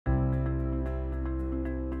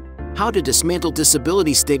How to dismantle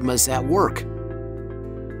disability stigmas at work.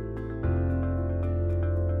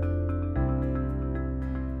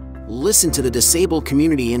 Listen to the disabled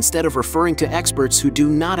community instead of referring to experts who do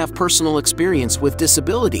not have personal experience with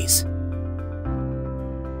disabilities.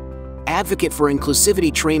 Advocate for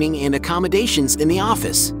inclusivity training and accommodations in the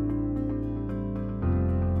office.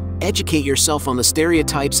 Educate yourself on the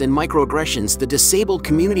stereotypes and microaggressions the disabled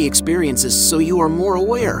community experiences so you are more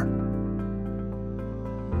aware.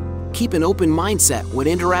 Keep an open mindset when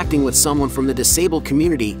interacting with someone from the disabled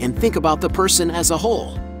community and think about the person as a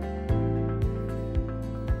whole.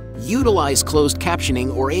 Utilize closed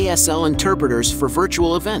captioning or ASL interpreters for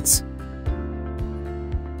virtual events.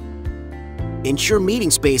 Ensure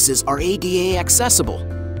meeting spaces are ADA accessible.